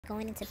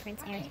going into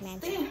Prince Eric's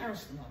mansion. Damn,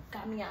 Ursula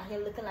got me out here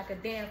looking like a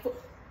damn fool.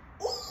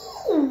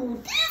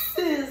 Ooh, this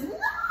is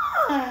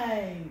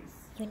nice.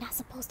 You're not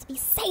supposed to be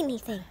saying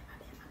anything. My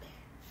bad.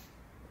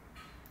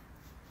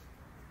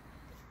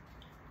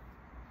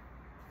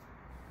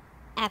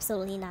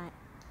 Absolutely not.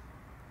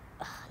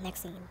 Ugh,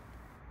 next scene.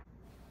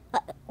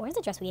 Where's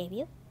the dress we gave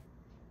you?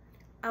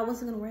 I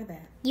wasn't gonna wear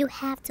that. You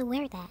have to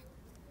wear that.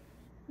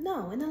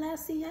 No, in the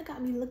last scene, y'all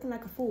got me looking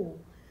like a fool.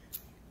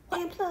 What?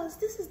 And plus,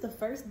 this is the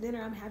first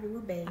dinner I'm having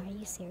with Babe. Are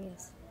you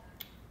serious?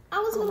 I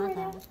was gonna my wear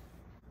God. that.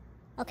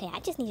 Okay, I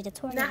just needed to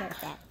tour your hair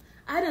with that.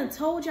 I done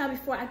told y'all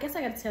before. I guess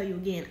I gotta tell you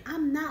again.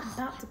 I'm not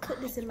about to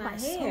put this in my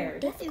hair.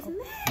 So that is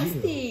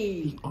nasty.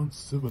 Yeah, it's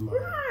uncivilized.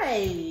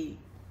 Right.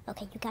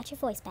 Okay, you got your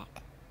voice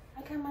back.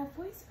 I got my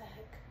voice back.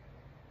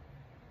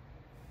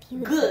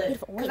 Beautiful, Good.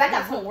 beautiful. Because I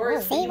got some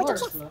words for you,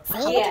 Ursula.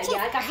 Yeah,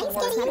 I got some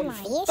words for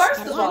you.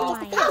 First of all,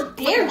 how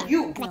dare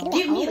you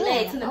give me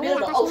legs in the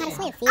middle of the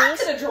ocean? I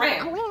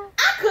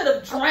could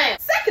have drowned.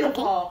 Second of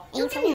all, you give me